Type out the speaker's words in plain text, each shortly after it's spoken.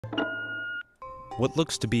What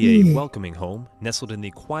looks to be a welcoming home, nestled in the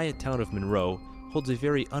quiet town of Monroe, holds a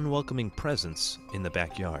very unwelcoming presence in the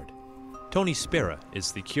backyard. Tony Spera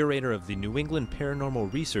is the curator of the New England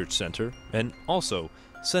Paranormal Research Center and also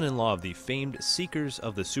son-in-law of the famed Seekers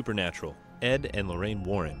of the Supernatural, Ed and Lorraine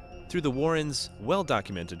Warren. Through the Warrens'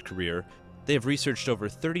 well-documented career, they have researched over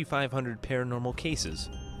 3,500 paranormal cases,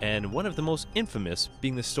 and one of the most infamous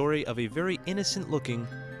being the story of a very innocent-looking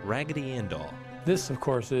Raggedy Ann doll. This, of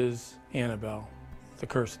course, is Annabelle, the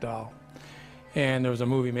cursed doll. And there was a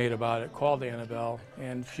movie made about it called Annabelle,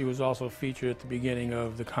 and she was also featured at the beginning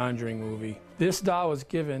of the Conjuring movie. This doll was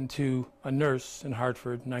given to a nurse in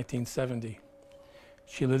Hartford in 1970.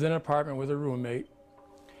 She lived in an apartment with a roommate,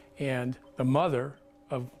 and the mother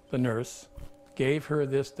of the nurse gave her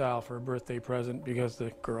this doll for a birthday present because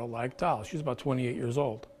the girl liked dolls. She was about 28 years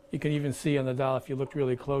old. You can even see on the doll, if you look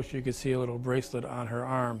really close, you could see a little bracelet on her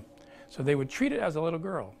arm. So they would treat it as a little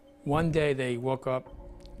girl. One day they woke up,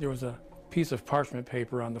 there was a piece of parchment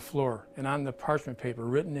paper on the floor, and on the parchment paper,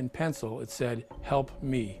 written in pencil, it said, "Help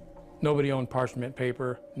me." Nobody owned parchment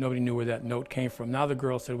paper. Nobody knew where that note came from. Now the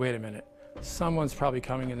girl said, wait a minute, someone's probably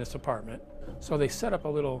coming in this apartment. So they set up a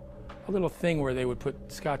little thing where they would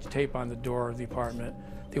put Scotch tape on the door of the apartment.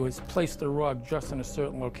 They would place the rug just in a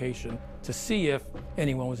certain location to see if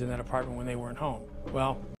anyone was in that apartment when they weren't home.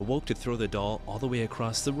 Well, Awoke to throw the doll all the way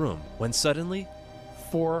across the room, when suddenly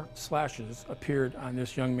 4 slashes appeared on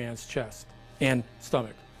this young man's chest and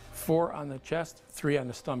stomach. 4 on the chest, 3 on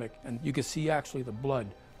the stomach, and you could see actually the blood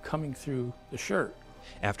coming through the shirt.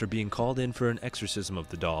 After being called in for an exorcism of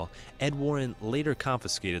the doll, Ed Warren later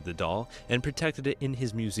confiscated the doll and protected it in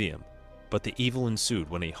his museum. But the evil ensued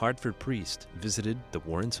when a Hartford priest visited the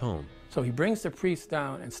Warrens' home. So he brings the priest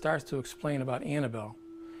down and starts to explain about Annabelle.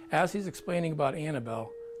 As he's explaining about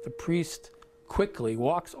Annabelle, the priest quickly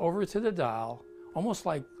walks over to the doll, almost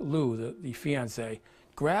like Lou, the fiancé,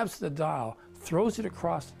 grabs the doll, throws it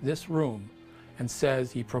across this room, and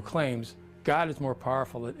says, he proclaims, God is more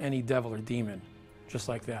powerful than any devil or demon, just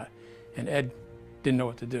like that. And Ed didn't know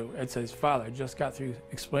what to do. Ed says, Father, I just got through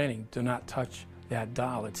explaining, do not touch that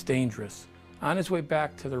doll, it's dangerous. On his way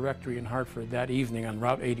back to the rectory in Hartford that evening on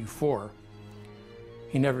Route 84,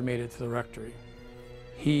 he never made it to the rectory.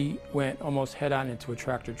 He went almost head-on into a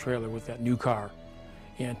tractor trailer with that new car.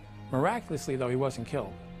 And miraculously, though, he wasn't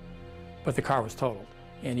killed, but the car was totaled.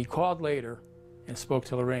 And he called later and spoke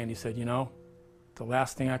to Lorraine. He said, you know, the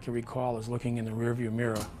last thing I can recall is looking in the rearview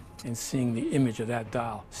mirror and seeing the image of that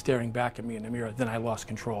doll staring back at me in the mirror. Then I lost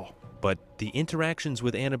control. But the interactions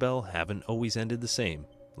with Annabelle haven't always ended the same,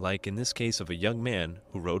 like in this case of a young man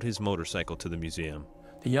who rode his motorcycle to the museum.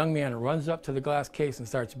 The young man runs up to the glass case and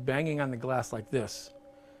starts banging on the glass like this.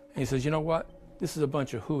 And he says, you know what? This is a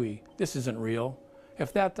bunch of hooey. This isn't real.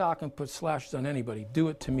 If that doll can put slashes on anybody, do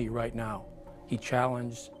it to me right now. He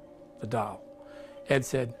challenged the doll. Ed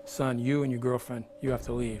said, son, you and your girlfriend, you have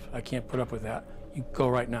to leave. I can't put up with that. You go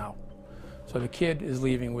right now. So the kid is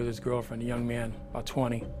leaving with his girlfriend, a young man, about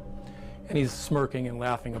 20, and he's smirking and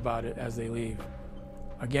laughing about it as they leave.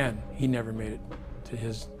 Again, he never made it to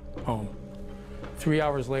his home. 3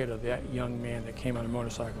 hours later, that young man that came on a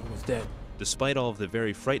motorcycle was dead. Despite all of the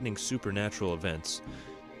very frightening supernatural events,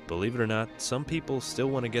 believe it or not, some people still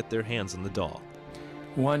want to get their hands on the doll.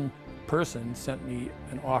 One person sent me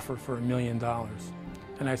an offer for $1 million,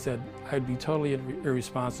 and I said, I'd be totally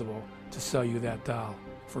irresponsible to sell you that doll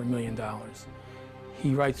for $1 million.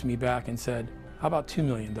 He writes me back and said, how about $2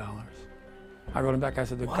 million? I wrote him back, I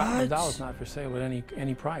said, the doll is not for sale at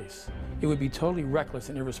any price. It would be totally reckless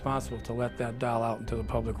and irresponsible to let that doll out into the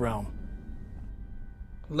public realm.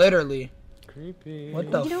 Literally. Creepy.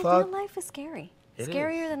 What the You know, fuck? real life is scary. It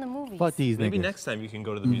Scarier is. than the movies. Fuck these Maybe niggas. next time you can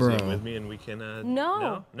go to the museum Bro. with me and we can.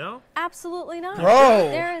 No. No. Absolutely not. Bro.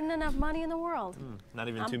 There isn't enough money in the world. Not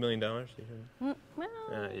even $2 million. Well,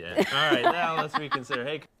 Yeah. All right. Now let's reconsider.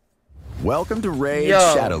 Hey. Welcome to Raid Yo.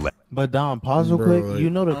 Shadowland. But Dom, pause real Bro, quick. You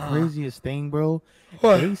know the craziest thing, bro?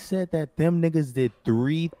 What? They said that them niggas did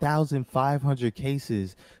 3,500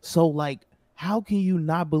 cases. So, like, how can you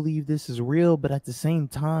not believe this is real, but at the same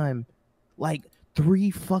time, like,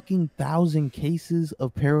 3,000 cases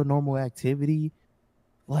of paranormal activity?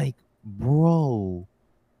 Like, bro.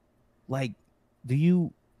 Like,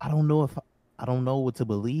 I don't know what to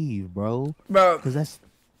believe, bro. Bro, Because that's...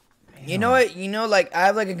 you know what? You know, like, I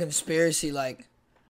have, like, a conspiracy, like,